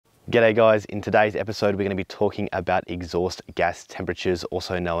G'day guys, in today's episode we're going to be talking about exhaust gas temperatures,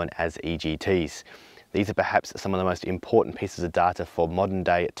 also known as EGTs. These are perhaps some of the most important pieces of data for modern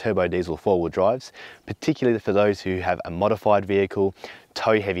day turbo diesel four-wheel drives, particularly for those who have a modified vehicle,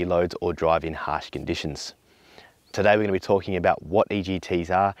 tow heavy loads or drive in harsh conditions. Today we're going to be talking about what EGTs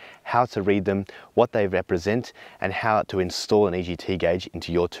are, how to read them, what they represent and how to install an EGT gauge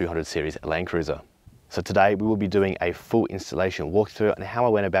into your 200 series Landcruiser. So today we will be doing a full installation walkthrough on how I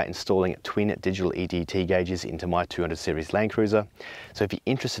went about installing twin digital EGT gauges into my 200 series Landcruiser. So if you're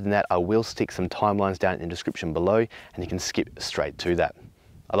interested in that, I will stick some timelines down in the description below and you can skip straight to that.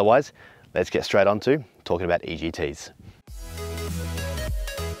 Otherwise, let's get straight on to talking about EGTs.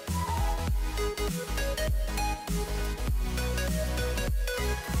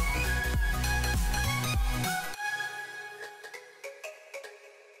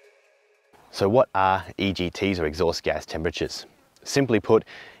 So what are EGTs, or exhaust gas temperatures? Simply put,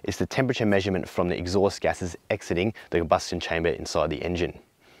 it's the temperature measurement from the exhaust gases exiting the combustion chamber inside the engine.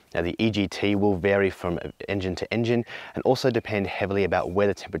 Now the EGT will vary from engine to engine and also depend heavily about where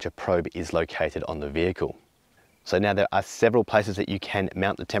the temperature probe is located on the vehicle. So now there are several places that you can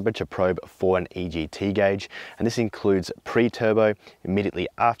mount the temperature probe for an EGT gauge, and this includes pre-turbo, immediately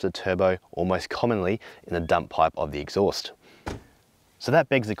after turbo, or most commonly in the dump pipe of the exhaust. So that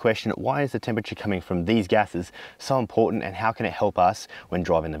begs the question, why is the temperature coming from these gases so important and how can it help us when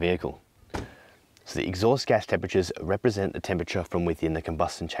driving the vehicle? So the exhaust gas temperatures represent the temperature from within the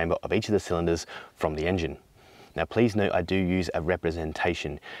combustion chamber of each of the cylinders from the engine. Now please note I do use a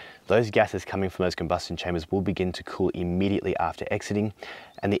representation. Those gases coming from those combustion chambers will begin to cool immediately after exiting,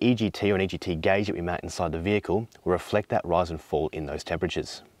 and the EGT or an EGT gauge that we mount inside the vehicle will reflect that rise and fall in those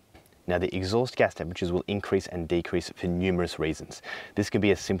temperatures. Now the exhaust gas temperatures will increase and decrease for numerous reasons. This can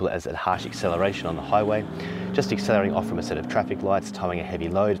be as simple as a harsh acceleration on the highway, just accelerating off from a set of traffic lights, towing a heavy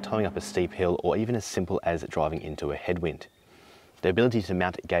load, towing up a steep hill, or even as simple as driving into a headwind. The ability to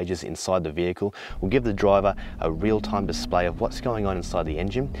mount gauges inside the vehicle will give the driver a real-time display of what's going on inside the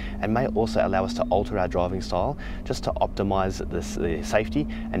engine and may also allow us to alter our driving style just to optimize the safety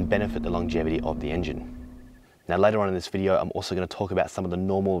and benefit the longevity of the engine. Now later on in this video, I'm also going to talk about some of the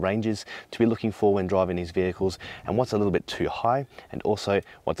normal ranges to be looking for when driving these vehicles and what's a little bit too high and also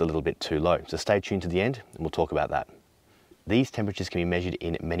what's a little bit too low. So stay tuned to the end and we'll talk about that. These temperatures can be measured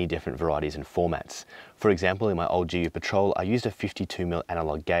in many different varieties and formats. For example, in my old GU Patrol, I used a 52mm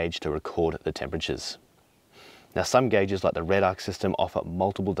analog gauge to record the temperatures. Now some gauges like the Red Arc system offer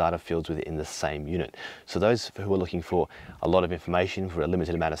multiple data fields within the same unit. So those who are looking for a lot of information for a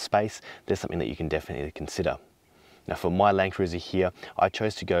limited amount of space, there's something that you can definitely consider. Now for my Landcruiser here, I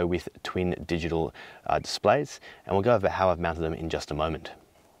chose to go with twin digital displays, and we'll go over how I've mounted them in just a moment.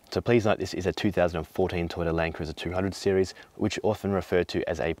 So please note this is a 2014 Toyota Landcruiser 200 series, which often referred to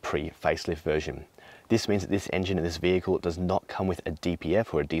as a pre-facelift version. This means that this engine in this vehicle does not come with a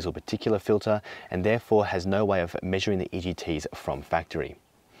DPF or a diesel particulate filter, and therefore has no way of measuring the EGTs from factory.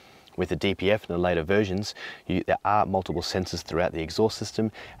 With the DPF and the later versions, there are multiple sensors throughout the exhaust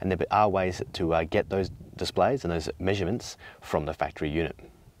system, and there are ways to get those displays and those measurements from the factory unit.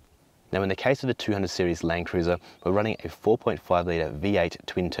 Now in the case of the 200 series Landcruiser, we're running a 4.5 litre V8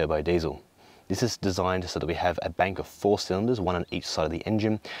 twin turbo diesel. This is designed so that we have a bank of 4 cylinders, one on each side of the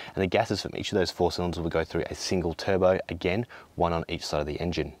engine, and the gases from each of those 4 cylinders will go through a single turbo, again, one on each side of the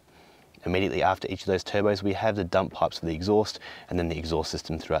engine. Immediately after each of those turbos, we have the dump pipes for the exhaust and then the exhaust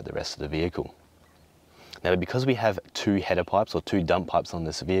system throughout the rest of the vehicle. Now, because we have 2 header pipes or 2 dump pipes on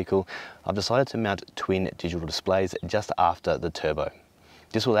this vehicle, I've decided to mount twin digital displays just after the turbo.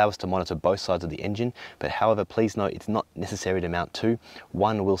 This will allow us to monitor both sides of the engine, but however, please note it's not necessary to mount 2.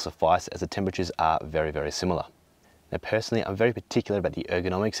 One will suffice as the temperatures are very, very similar. Now personally, I'm very particular about the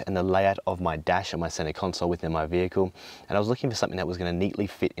ergonomics and the layout of my dash and my center console within my vehicle, and I was looking for something that was going to neatly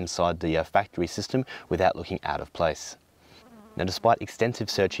fit inside the factory system without looking out of place. Now despite extensive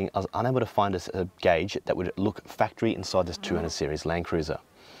searching, I was unable to find a gauge that would look factory inside this 200 series Landcruiser.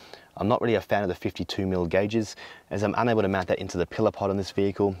 I'm not really a fan of the 52mm gauges, as I'm unable to mount that into the pillar pod on this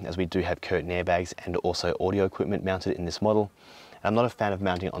vehicle, as we do have curtain airbags and also audio equipment mounted in this model. I'm not a fan of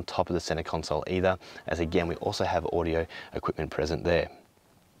mounting it on top of the center console either, as again we also have audio equipment present there.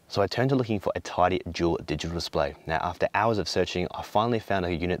 So I turned to looking for a tidy dual digital display. Now after hours of searching, I finally found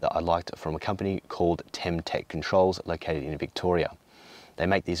a unit that I liked from a company called Temp Controls located in Victoria. They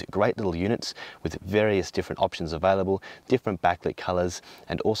make these great little units with various different options available, different backlit colors,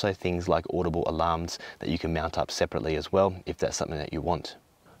 and also things like audible alarms that you can mount up separately as well if that's something that you want.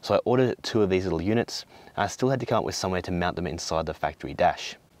 So I ordered 2 of these little units, and I still had to come up with somewhere to mount them inside the factory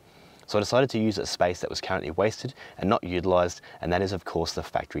dash. So I decided to use a space that was currently wasted and not utilised, and that is of course the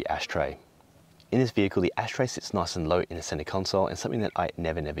factory ashtray. In this vehicle, the ashtray sits nice and low in the centre console, and something that I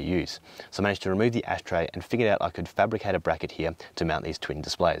never use. So I managed to remove the ashtray and figured out I could fabricate a bracket here to mount these twin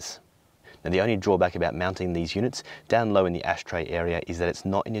displays. Now the only drawback about mounting these units down low in the ashtray area is that it's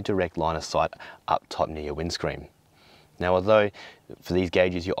not in your direct line of sight up top near your windscreen. Now although for these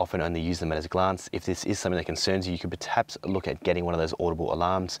gauges you often only use them at a glance, if this is something that concerns you, you could perhaps look at getting one of those audible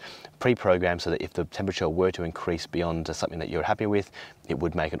alarms pre-programmed so that if the temperature were to increase beyond something that you're happy with, it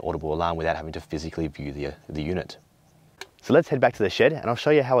would make an audible alarm without having to physically view the unit. So let's head back to the shed and I'll show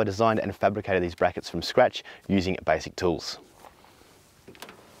you how I designed and fabricated these brackets from scratch using basic tools.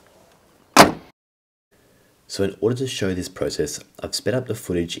 So in order to show this process, I've sped up the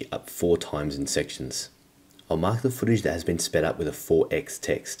footage up 4 times in sections. I'll mark the footage that has been sped up with a 4x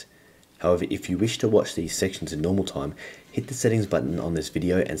text. However, if you wish to watch these sections in normal time, hit the settings button on this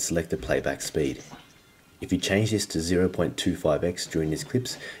video and select the playback speed. If you change this to 0.25x during these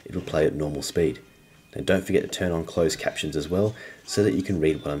clips, it will play at normal speed. Now don't forget to turn on closed captions as well, so that you can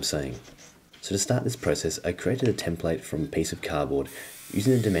read what I'm saying. So to start this process, I created a template from a piece of cardboard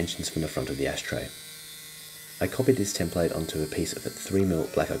using the dimensions from the front of the ashtray. I copied this template onto a piece of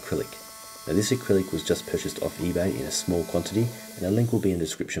 3mm black acrylic. Now this acrylic was just purchased off eBay in a small quantity, and a link will be in the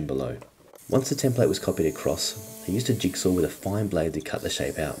description below. Once the template was copied across, I used a jigsaw with a fine blade to cut the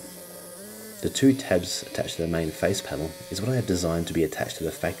shape out. The 2 tabs attached to the main face panel is what I have designed to be attached to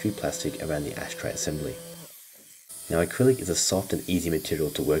the factory plastic around the ashtray assembly. Now acrylic is a soft and easy material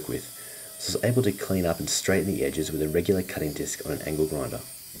to work with, so I was able to clean up and straighten the edges with a regular cutting disc on an angle grinder.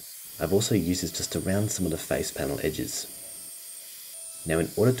 I've also used this just to round some of the face panel edges. Now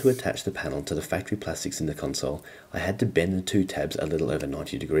in order to attach the panel to the factory plastics in the console, I had to bend the 2 tabs a little over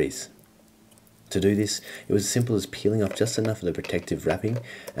 90 degrees. To do this, it was as simple as peeling off just enough of the protective wrapping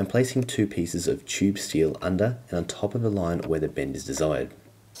and placing 2 pieces of tube steel under and on top of the line where the bend is desired.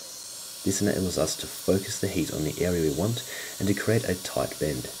 This enables us to focus the heat on the area we want and to create a tight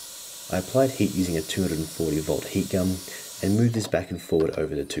bend. I applied heat using a 240 volt heat gun and moved this back and forward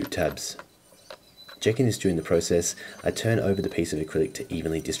over the 2 tabs. Checking this during the process, I turn over the piece of acrylic to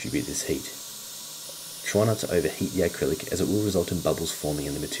evenly distribute this heat. Try not to overheat the acrylic as it will result in bubbles forming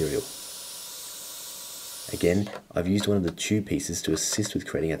in the material. Again, I've used one of the tube pieces to assist with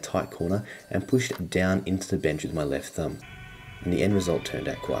creating a tight corner and pushed down into the bench with my left thumb, and the end result turned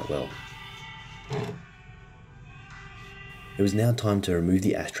out quite well. It was now time to remove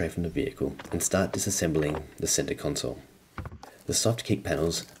the ashtray from the vehicle and start disassembling the center console. The soft kick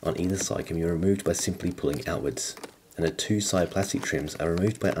panels on either side can be removed by simply pulling outwards, and the 2 side plastic trims are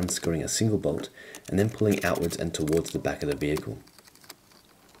removed by unscrewing a single bolt and then pulling outwards and towards the back of the vehicle.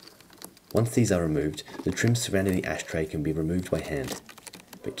 Once these are removed, the trims surrounding the ashtray can be removed by hand,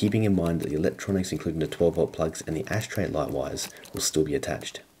 but keeping in mind that the electronics including the 12 volt plugs and the ashtray light wires will still be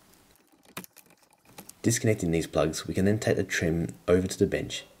attached. Disconnecting these plugs, we can then take the trim over to the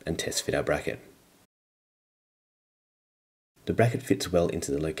bench and test fit our bracket. The bracket fits well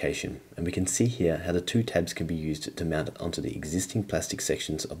into the location, and we can see here how the 2 tabs can be used to mount it onto the existing plastic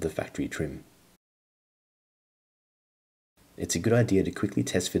sections of the factory trim. It's a good idea to quickly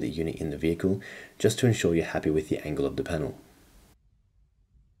test fit the unit in the vehicle, just to ensure you're happy with the angle of the panel.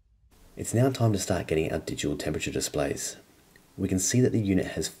 It's now time to start getting our digital temperature displays. We can see that the unit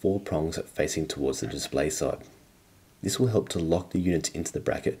has 4 prongs facing towards the display side. This will help to lock the units into the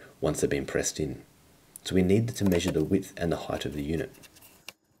bracket once they've been pressed in. So we need to measure the width and the height of the unit.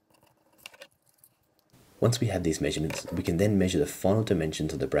 Once we have these measurements, we can then measure the final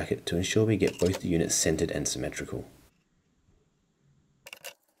dimensions of the bracket to ensure we get both the units centered and symmetrical.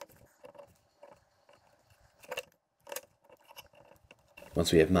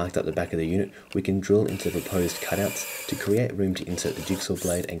 Once we have marked up the back of the unit, we can drill into the proposed cutouts to create room to insert the jigsaw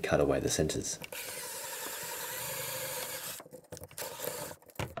blade and cut away the centers.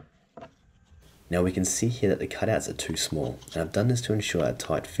 Now we can see here that the cutouts are too small, and I've done this to ensure a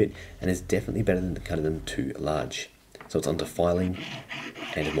tight fit, and is definitely better than cutting them too large. So it's onto filing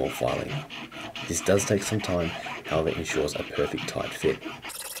and more filing. This does take some time, however it ensures a perfect tight fit.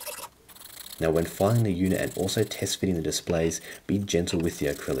 Now when filing the unit and also test fitting the displays, be gentle with the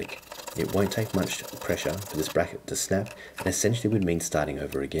acrylic. It won't take much pressure for this bracket to snap, and essentially would mean starting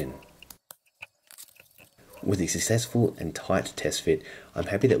over again. With a successful and tight test fit, I'm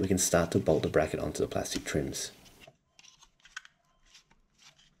happy that we can start to bolt the bracket onto the plastic trims.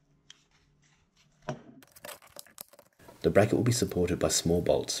 The bracket will be supported by small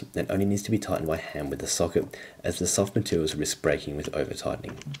bolts and only needs to be tightened by hand with the socket, as the soft materials risk breaking with over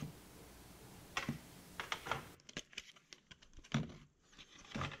tightening.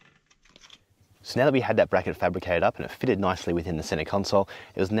 So now that we had that bracket fabricated up and it fitted nicely within the center console,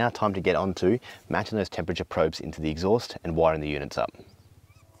 it was now time to get on to mounting those temperature probes into the exhaust and wiring the units up.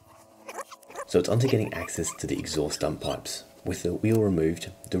 So it's on to getting access to the exhaust dump pipes. With the wheel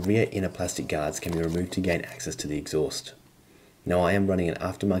removed, the rear inner plastic guards can be removed to gain access to the exhaust. Now I am running an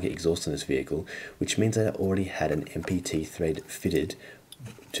aftermarket exhaust on this vehicle, which means that I already had an MPT thread fitted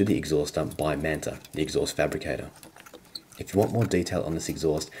to the exhaust dump by Manta, the exhaust fabricator. If you want more detail on this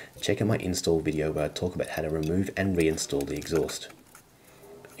exhaust, check out my install video where I talk about how to remove and reinstall the exhaust.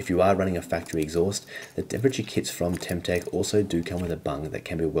 If you are running a factory exhaust, the temperature kits from Temp also do come with a bung that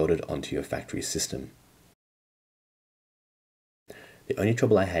can be welded onto your factory system. The only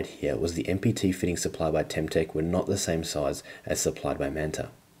trouble I had here was the MPT fittings supplied by Temp were not the same size as supplied by Manta.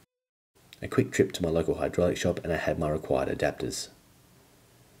 A quick trip to my local hydraulic shop and I had my required adapters.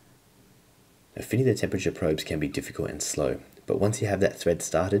 Now, fitting the temperature probes can be difficult and slow, but once you have that thread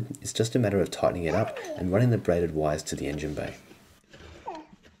started, it's just a matter of tightening it up and running the braided wires to the engine bay.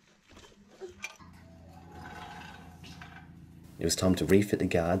 It was time to refit the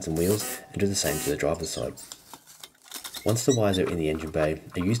guards and wheels and do the same to the driver's side. Once the wires are in the engine bay,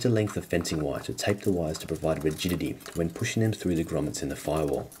 I used a length of fencing wire to tape the wires to provide rigidity when pushing them through the grommets in the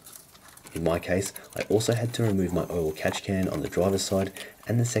firewall. In my case, I also had to remove my oil catch can on the driver's side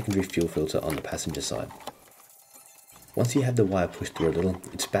and the secondary fuel filter on the passenger side. Once you have the wire pushed through a little,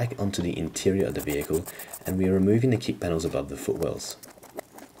 it's back onto the interior of the vehicle and we are removing the kick panels above the footwells.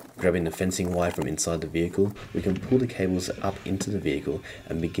 Grabbing the fencing wire from inside the vehicle, we can pull the cables up into the vehicle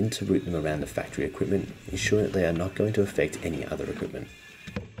and begin to route them around the factory equipment, ensuring that they are not going to affect any other equipment.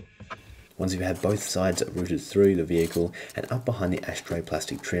 Once you've had both sides routed through the vehicle and up behind the ashtray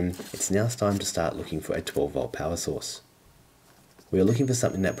plastic trim, it's now time to start looking for a 12-volt power source. We are looking for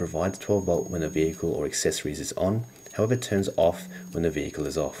something that provides 12 volt when the vehicle or accessories is on, however turns off when the vehicle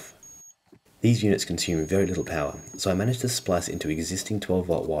is off. These units consume very little power, so I managed to splice into existing 12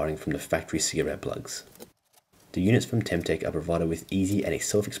 volt wiring from the factory cigarette plugs. The units from Temp are provided with easy and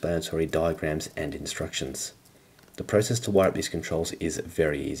self-explanatory diagrams and instructions. The process to wire up these controls is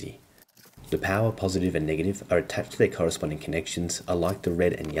very easy. The power positive and negative are attached to their corresponding connections, alike the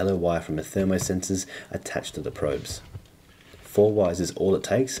red and yellow wire from the thermosensors attached to the probes. 4 wires is all it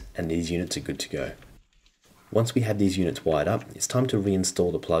takes and these units are good to go. Once we have these units wired up, it's time to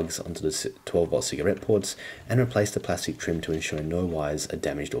reinstall the plugs onto the 12 volt cigarette ports and replace the plastic trim to ensure no wires are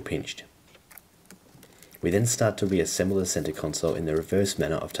damaged or pinched. We then start to reassemble the center console in the reverse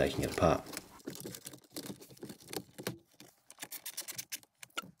manner of taking it apart.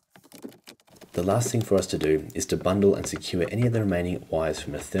 The last thing for us to do is to bundle and secure any of the remaining wires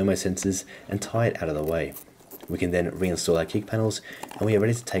from the thermosensors and tie it out of the way. We can then reinstall our kick panels and we are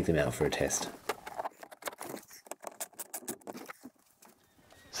ready to take them out for a test.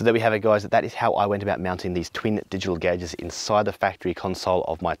 So there we have it, guys. That is how I went about mounting these twin digital gauges inside the factory console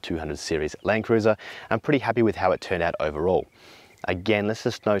of my 200 series Landcruiser. I'm pretty happy with how it turned out overall. Again, let's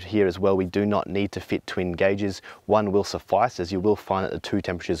just note here as well, we do not need to fit twin gauges. One will suffice, as you will find that the two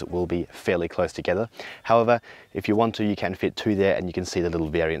temperatures will be fairly close together. However, if you want to, you can fit 2 there and you can see the little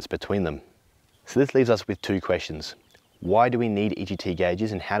variance between them. So this leaves us with 2 questions. Why do we need EGT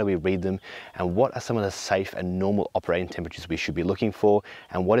gauges and how do we read them? And what are some of the safe and normal operating temperatures we should be looking for?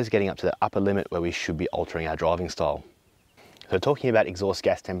 And what is getting up to the upper limit where we should be altering our driving style? So talking about exhaust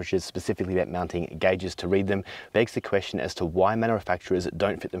gas temperatures, specifically about mounting gauges to read them, begs the question as to why manufacturers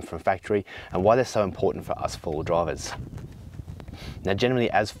don't fit them from factory and why they're so important for us four-wheel drivers. Now generally,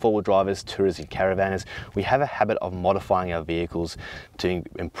 as four-wheel drivers, tourers and caravanners, we have a habit of modifying our vehicles to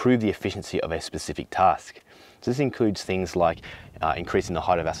improve the efficiency of a specific task. So this includes things like increasing the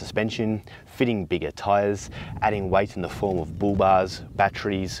height of our suspension, fitting bigger tyres, adding weight in the form of bull bars,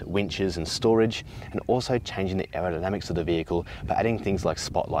 batteries, winches and storage, and also changing the aerodynamics of the vehicle by adding things like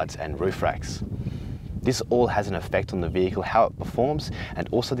spotlights and roof racks. This all has an effect on the vehicle, how it performs, and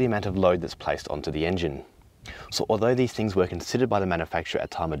also the amount of load that's placed onto the engine. So although these things were considered by the manufacturer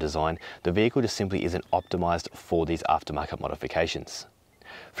at time of design, the vehicle just simply isn't optimized for these aftermarket modifications.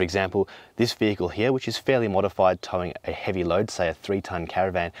 For example, this vehicle here, which is fairly modified, towing a heavy load, say a 3-ton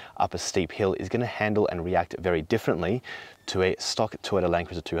caravan up a steep hill, is going to handle and react very differently to a stock Toyota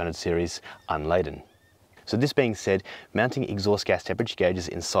Landcruiser 200 series unladen. So this being said, mounting exhaust gas temperature gauges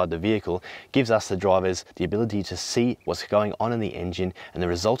inside the vehicle gives us, the drivers, the ability to see what's going on in the engine and the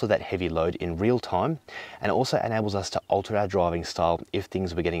result of that heavy load in real time, and also enables us to alter our driving style if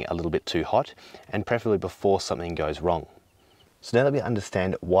things were getting a little bit too hot, and preferably before something goes wrong. So now that we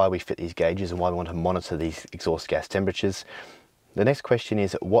understand why we fit these gauges and why we want to monitor these exhaust gas temperatures, the next question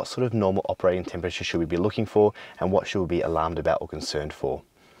is, what sort of normal operating temperature should we be looking for and what should we be alarmed about or concerned for?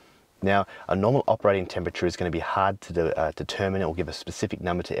 Now, a normal operating temperature is going to be hard to determine or give a specific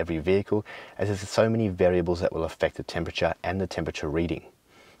number to every vehicle, as there's so many variables that will affect the temperature and the temperature reading.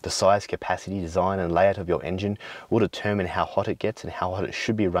 The size, capacity, design and layout of your engine will determine how hot it gets and how hot it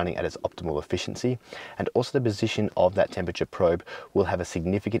should be running at its optimal efficiency, and also the position of that temperature probe will have a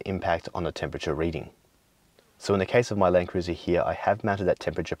significant impact on the temperature reading. So in the case of my Landcruiser here, I have mounted that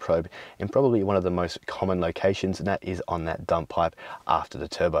temperature probe in probably one of the most common locations, and that is on that dump pipe after the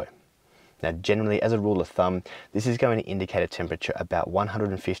turbo. Now generally, as a rule of thumb, this is going to indicate a temperature about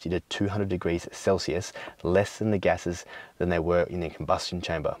 150 to 200 degrees Celsius less than the gases than they were in the combustion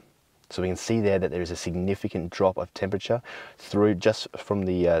chamber. So we can see there that there is a significant drop of temperature through just from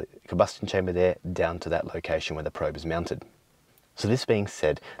the combustion chamber there down to that location where the probe is mounted. So this being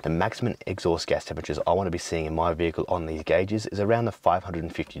said, the maximum exhaust gas temperatures I want to be seeing in my vehicle on these gauges is around the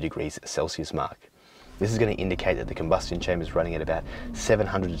 550 degrees Celsius mark. This is going to indicate that the combustion chamber is running at about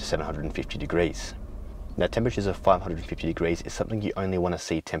 700 to 750 degrees. Now, temperatures of 550 degrees is something you only want to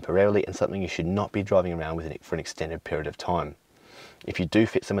see temporarily and something you should not be driving around with for an extended period of time. If you do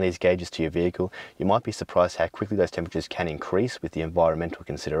fit some of these gauges to your vehicle, you might be surprised how quickly those temperatures can increase with the environmental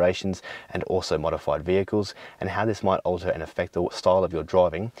considerations and also modified vehicles, and how this might alter and affect the style of your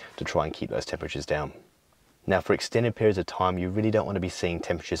driving to try and keep those temperatures down. Now, for extended periods of time, you really don't want to be seeing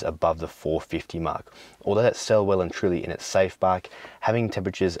temperatures above the 450 mark. Although that's still well and truly in its safe mark, having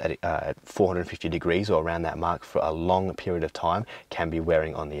temperatures at 450 degrees or around that mark for a long period of time can be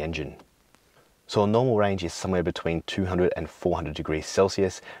wearing on the engine. So a normal range is somewhere between 200 and 400 degrees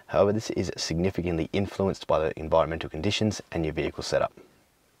Celsius. However, this is significantly influenced by the environmental conditions and your vehicle setup.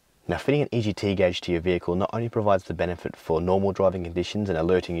 Now, fitting an EGT gauge to your vehicle not only provides the benefit for normal driving conditions and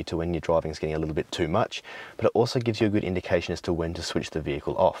alerting you to when your driving is getting a little bit too much, but it also gives you a good indication as to when to switch the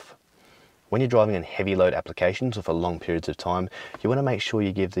vehicle off. When you're driving in heavy load applications or for long periods of time, you want to make sure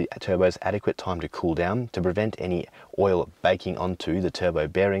you give the turbos adequate time to cool down to prevent any oil baking onto the turbo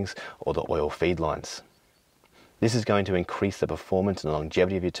bearings or the oil feed lines. This is going to increase the performance and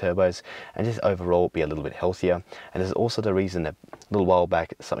longevity of your turbos and just overall be a little bit healthier. And there's also the reason that a little while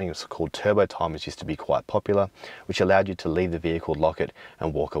back something that's called turbo timers used to be quite popular, which allowed you to leave the vehicle, lock it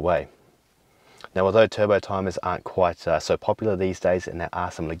and walk away. Now, although turbo timers aren't quite so popular these days, and there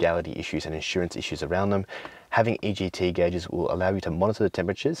are some legality issues and insurance issues around them, having EGT gauges will allow you to monitor the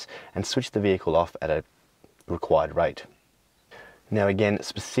temperatures and switch the vehicle off at a required rate. Now again,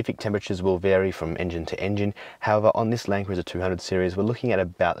 specific temperatures will vary from engine to engine. However, on this Landcruiser 200 series, we're looking at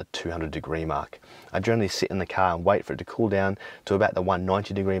about the 200 degree mark. I generally sit in the car and wait for it to cool down to about the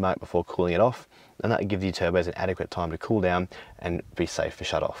 190 degree mark before cooling it off, and that gives the turbos an adequate time to cool down and be safe for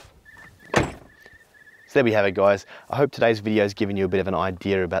shut off. So there we have it, guys. I hope today's video has given you a bit of an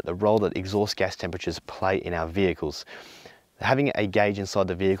idea about the role that exhaust gas temperatures play in our vehicles. Having a gauge inside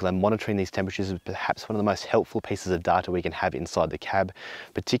the vehicle and monitoring these temperatures is perhaps one of the most helpful pieces of data we can have inside the cab,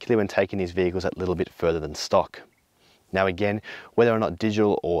 particularly when taking these vehicles a little bit further than stock. Now again, whether or not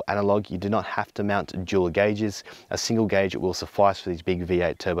digital or analog, you do not have to mount dual gauges. A single gauge will suffice for these big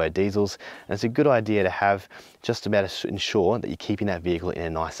V8 turbo diesels, and it's a good idea to have just about to ensure that you're keeping that vehicle in a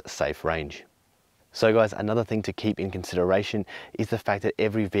nice, safe range. So guys, another thing to keep in consideration is the fact that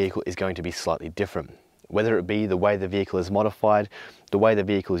every vehicle is going to be slightly different. Whether it be the way the vehicle is modified, the way the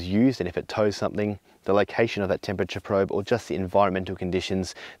vehicle is used, and if it tows something, the location of that temperature probe, or just the environmental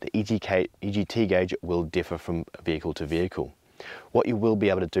conditions, the EGT gauge will differ from vehicle to vehicle. What you will be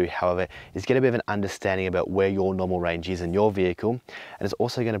able to do, however, is get a bit of an understanding about where your normal range is in your vehicle, and it's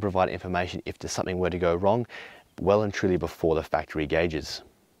also going to provide information if there's something were to go wrong, well and truly before the factory gauges.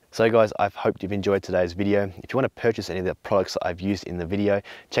 So guys, I've hoped you've enjoyed today's video. If you want to purchase any of the products that I've used in the video,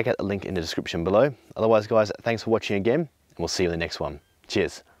 check out the link in the description below. Otherwise guys, thanks for watching again, and we'll see you in the next one.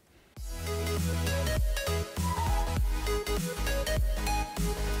 Cheers.